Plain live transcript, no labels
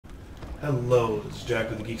Hello, this is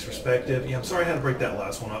Jack with the Geek's Perspective. Yeah, I'm sorry I had to break that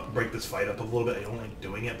last one up, break this fight up a little bit. I don't like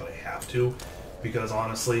doing it, but I have to, because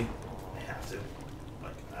honestly, I have to.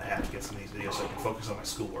 Like, I have to get some of these videos so I can focus on my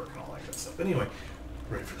schoolwork and all that good stuff. But anyway,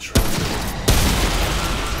 ready for the shroud.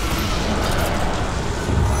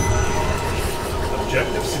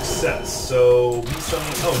 Objective success. So, he's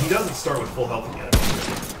summoning... Oh, he doesn't start with full health again.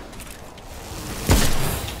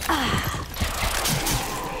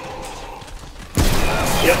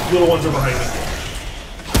 Yep, little ones are behind me.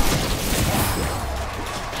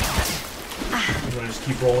 I'm gonna just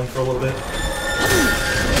keep rolling for a little bit.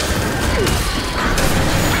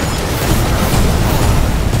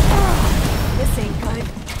 This ain't good.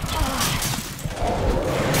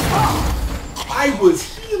 I was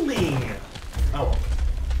healing! Oh well.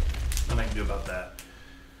 Nothing I can do about that.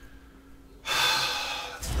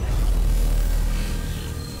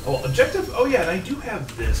 Oh, objective? Oh yeah, and I do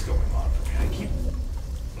have this going on for me. I keep...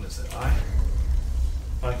 What is it?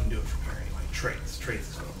 I can do it from here anyway. Traits. Traits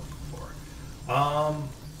is what I'm looking for.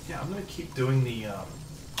 Yeah, I'm gonna keep doing the,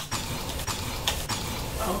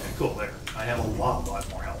 Oh, okay, cool, there. I have a lot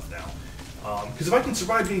more health now. Because if I can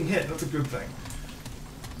survive being hit, that's a good thing.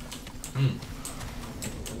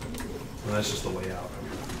 Well, that's just the way out.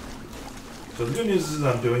 So the good news is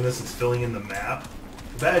I'm doing this, it's filling in the map.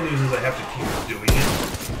 The bad news is I have to keep doing it.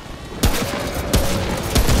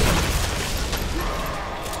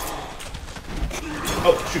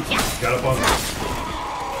 Oh, shoot. Got up on me.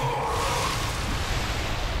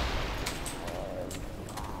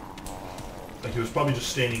 Like, he was probably just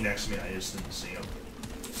standing next to me and I just didn't see him.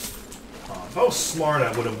 If I was smart,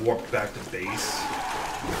 I would have warped back to base.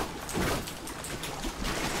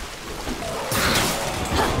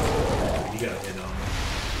 You got a hit on me.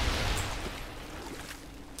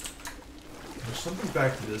 There's something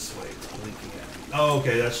back this way. It's blinking at me. Oh,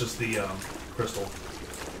 okay, that's just the crystal.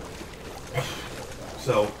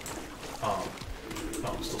 So, oh,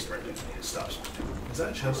 I'm still sprinting. I need to stop sprinting. Is that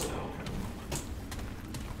a chest? No, okay.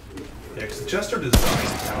 Yeah, because the chests are designed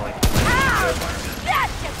kind of like the environment.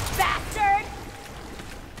 That's you bastard!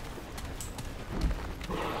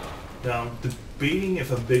 Now, I'm debating if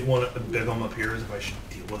a big one appears, if I should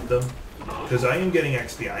deal with them. Because I am getting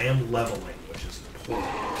XP. I am leveling, which is important.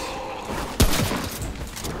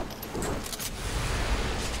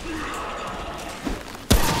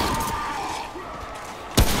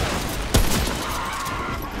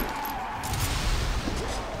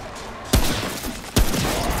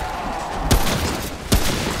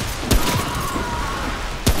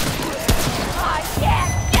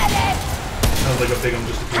 Like a big one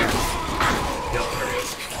just appeared. Yep, there he is.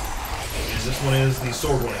 And this one is the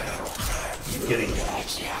sword one. Keep getting it.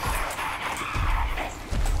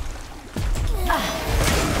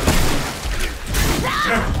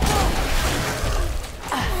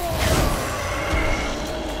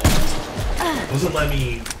 Doesn't let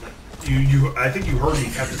me. I think you heard me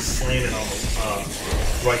have to slam it on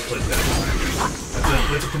the right click that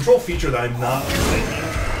time. That's a control feature that I'm not liking,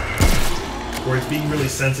 where it's being really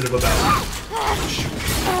sensitive about.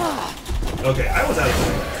 Okay, I was out of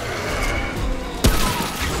time.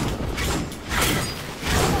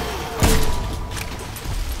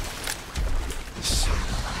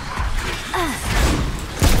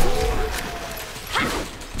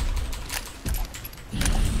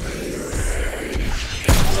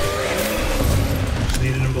 Just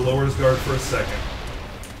needed him to lower his guard for a second.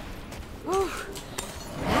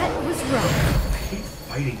 That was rough. I hate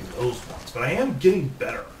fighting those ones, but I am getting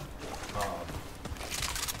better.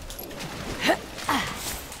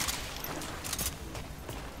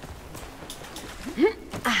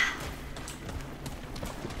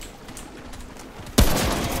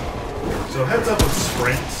 So heads up with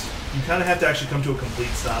sprints, you kind of have to actually come to a complete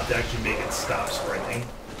stop to actually make it stop sprinting.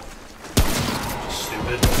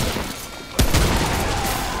 Stupid.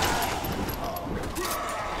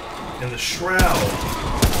 And the shroud,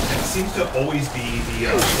 it seems to always be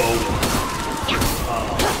the bow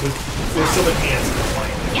with some enhancements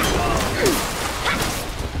like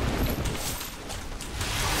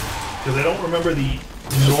because I don't remember the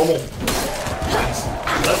normal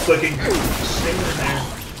left clicking, staying in there.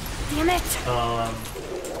 Damn it!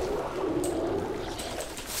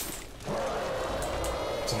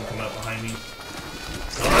 Someone coming up behind me.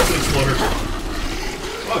 Oh, that's an exploder.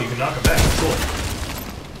 Oh, you can knock them back. Cool.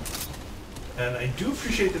 And I do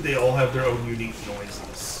appreciate that they all have their own unique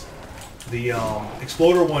noises. The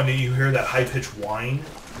exploder one, you hear that high-pitched whine.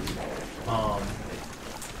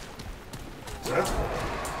 So that's cool.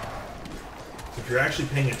 If you're actually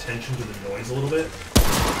paying attention to the noise a little bit,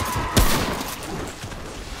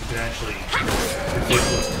 you can actually predict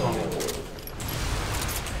what's coming.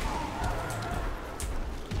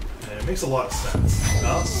 It makes a lot of sense.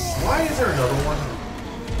 Why is there another one?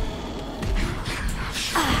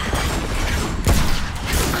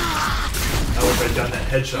 I wish I'd done that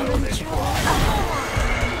headshot on there before.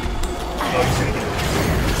 Oh, he's gonna get it.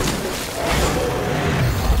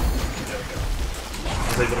 There we go. I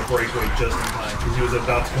was able to break away just in time because he was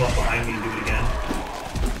about to come up behind me and do it again.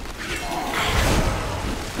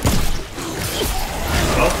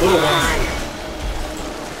 Oh, little one.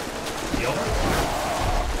 Yep.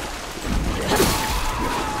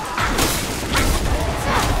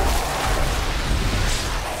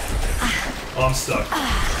 Oh, I'm stuck. I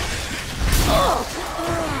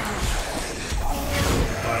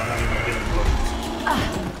don't have any more healing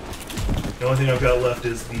potions. The only thing I've got left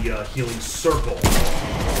is the healing circle.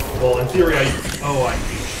 Well, in theory, I hate you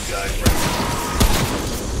guys right now.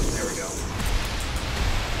 There we go.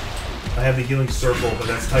 I have the healing circle, but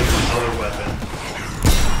that's tied to another weapon.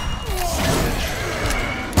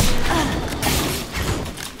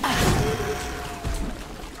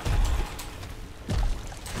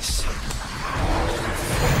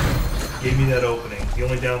 Gave me that opening. The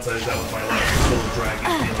only downside is that was my last little dragon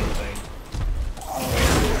healing thing.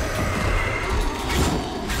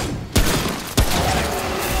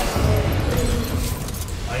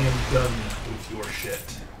 I am done with your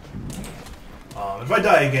shit. If I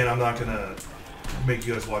die again, I'm not gonna make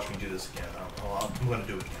you guys watch me do this again. I'm gonna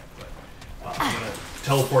do it again, but I'm gonna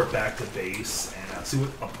teleport back to base and see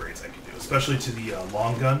what upgrades I can do, especially to the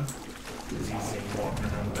long gun, because he's walking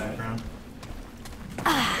around in the background.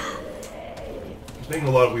 He's making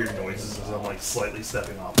a lot of weird noises as I'm like slightly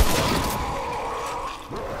stepping off the gun.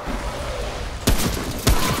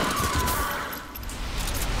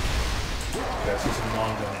 Okay, I see some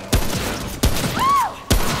long gun ammo.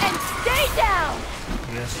 And stay down!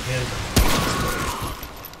 Yes, you can.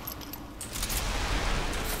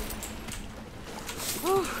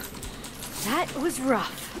 Whew. That was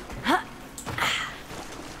rough. Huh?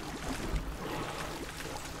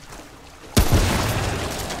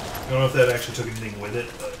 I don't know if that actually took anything with it,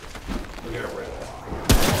 but we'll get rid of it.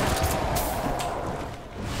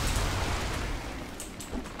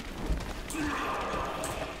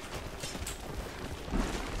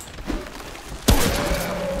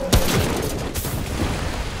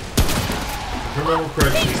 If I remember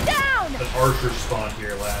correctly, an archer spawned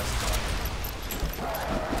here last time.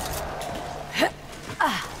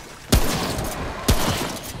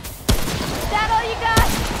 Is that all you got?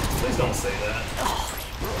 Please don't say that. Oh,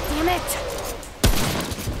 damn it.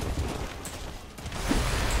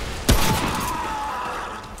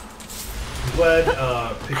 I'm glad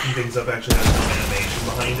picking things up actually has some animation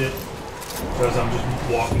behind it. Because I'm just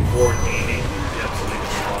walking forward and aiming. Yep, so they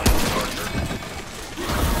just spawn as an archer.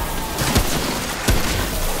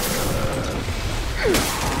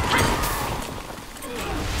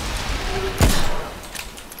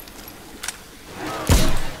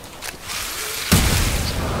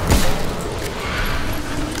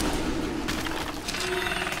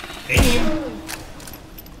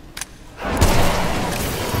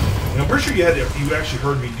 I'm pretty sure you actually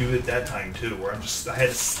heard me do it that time too, where I had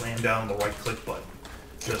to slam down the right click button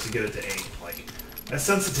just to get it to aim. Like, that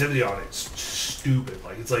sensitivity on it's stupid.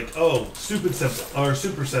 Like, it's like, oh, stupid simple, or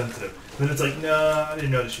super sensitive. Then it's like, nah, I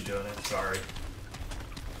didn't notice you doing it, sorry.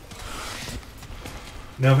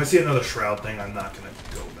 Now, if I see another shroud thing, I'm not gonna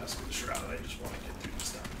go mess with the shroud. I just want to get through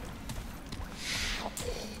this time.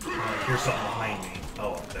 Here's something behind me.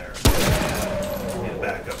 Oh, up there. I need to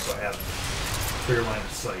back up so I have clear line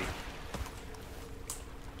of sight.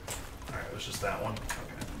 Alright, it was just that one.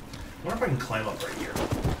 Okay. I wonder if I can climb up right here.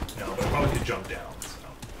 No, but I probably could jump down. So.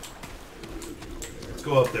 Let's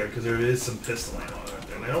go up there, because there is some pistol ammo right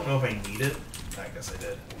there. And I don't know if I need it. I guess I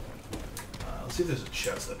did. Let's see if there's a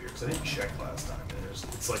chest up here, because I didn't check last time. And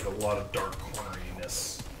it's like a lot of dark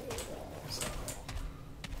corneriness. So.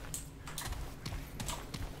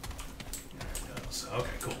 There it goes.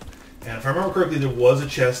 Okay, cool. And if I remember correctly, there was a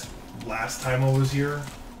chest last time I was here.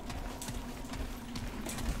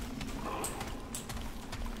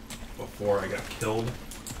 Before I got killed.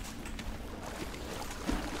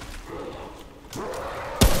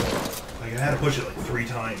 Like, I had to push it like 3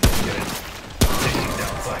 times to get it taking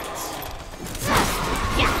down sights.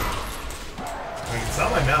 I mean, it's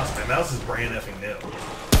not my mouse. My mouse is brand effing new.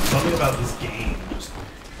 Something about this game just...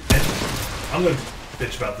 And I'm going to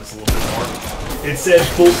bitch about this a little bit more. It said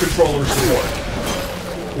full controller support.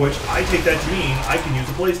 Which I take that to mean I can use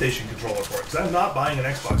a PlayStation controller for it. Because I'm not buying an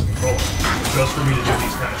Xbox controller just for me to do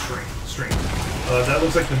these kind of streams. That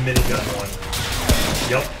looks like the minigun one.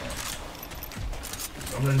 Yep.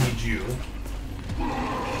 So I'm going to need you.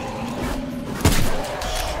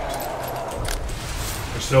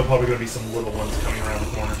 There's still probably going to be some little ones coming around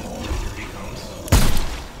the corner. Here he comes.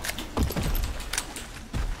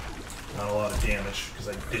 Not a lot of damage, because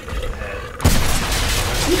I didn't hit the head.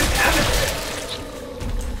 He didn't have it!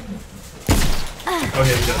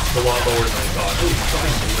 Okay, that's a lot lower than I thought. Oh, he's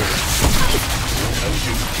trying to do it. Oh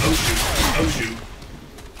shoot, oh shoot, oh shoot.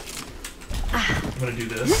 I'm gonna do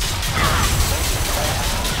this.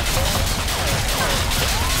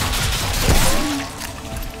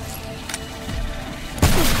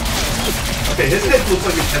 Okay, his head looks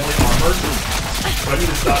like it's heavily armored, so I need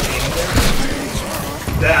to stop aiming there.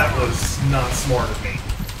 That was not smart of me.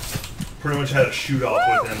 Pretty much had a shoot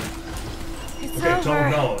off with him. It's Okay, over. total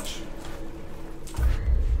knowledge.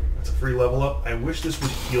 That's a free level up. I wish this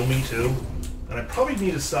would heal me too. And I probably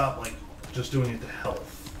need to stop like just doing it to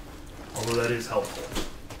health. Although that is helpful.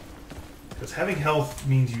 Because having health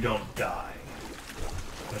means you don't die.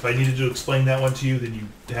 And if I needed to explain that one to you, then you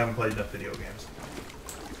haven't played enough video games.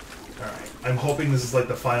 Alright. I'm hoping this is like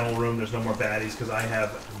the final room. There's no more baddies because I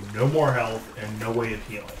have no more health and no way of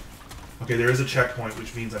healing. Okay, there is a checkpoint,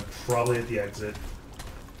 which means I'm probably at the exit.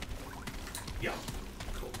 Yeah.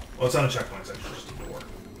 Cool. Well, it's not a checkpoint, it's actually just a door.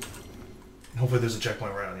 And hopefully there's a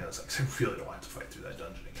checkpoint right on the other side, because I really don't want to fight through that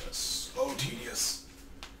dungeon again. It's so tedious.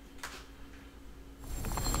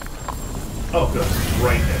 Oh, good.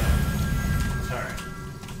 Right there. Alright.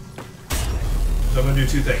 So I'm going to do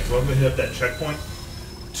two things. One, I'm going to hit up that checkpoint.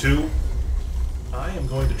 Two, I am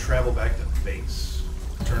going to travel back to base.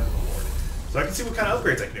 Return to the Lord. So I can see what kind of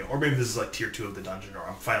upgrades I can do. Or maybe this is like tier 2 of the dungeon, or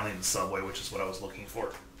I'm finally in the subway, which is what I was looking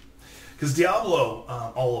for. Because Diablo,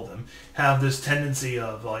 all of them, have this tendency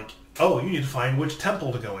of like, oh, you need to find which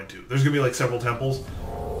temple to go into. There's going to be like several temples.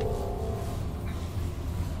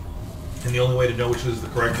 And the only way to know which is the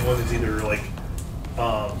correct one is either like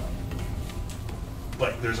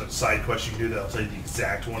there's a side quest you can do that'll tell you the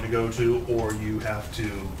exact one to go to, or you have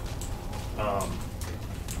to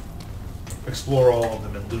explore all of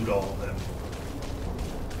them and loot all of them.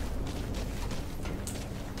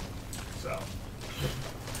 So,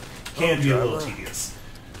 can be a little tedious.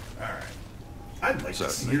 Alright. I'd like to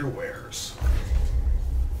see your wares.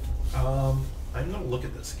 I'm going to look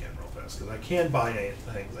at this again real fast, because I can buy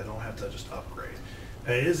things. I don't have to just upgrade.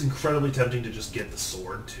 And it is incredibly tempting to just get the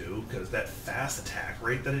sword, too, because that fast attack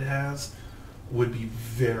rate that it has would be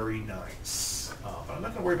very nice. But I'm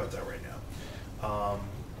not going to worry about that right now.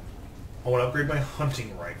 I want to upgrade my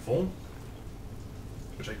hunting rifle,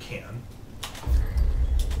 which I can.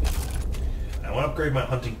 And I want to upgrade my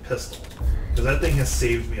hunting pistol, because that thing has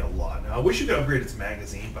saved me a lot. Now, I wish you could upgrade its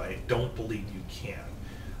magazine, but I don't believe you can.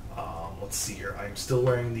 Let's see here. I'm still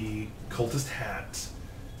wearing the cultist hat,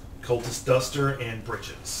 cultist duster, and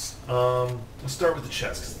breeches. Let's start with the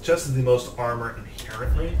chest, because the chest is the most armor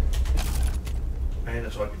inherently. And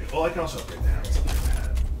that's what I can do. Oh, I can also upgrade the hat. Let's upgrade the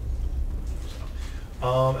hat.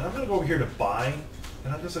 So, and I'm going to go over here to buy,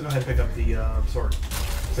 and I'm just going to go ahead and pick up the sword.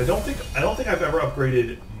 So I don't think I've ever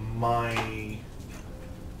upgraded my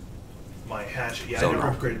hatchet. Yeah, I never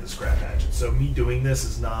upgraded the scrap hatchet. So me doing this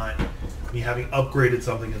is not me having upgraded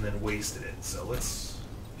something and then wasted it. So let's...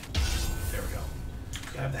 There we go.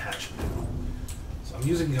 I have the hatchet. So I'm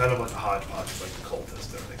using kind of like a hodgepodge, just like the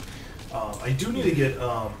cultist and everything. I do need to get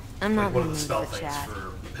like one of the spell things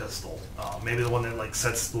for the pistol. Maybe the one that like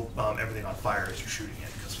sets everything on fire as you're shooting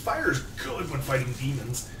it. Because fire is good when fighting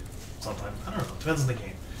demons. Sometimes. I don't know. Depends on the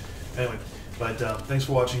game. Anyway, but thanks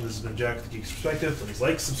for watching. This has been Jack with the Geek's Perspective. Please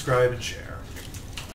like, subscribe, and share.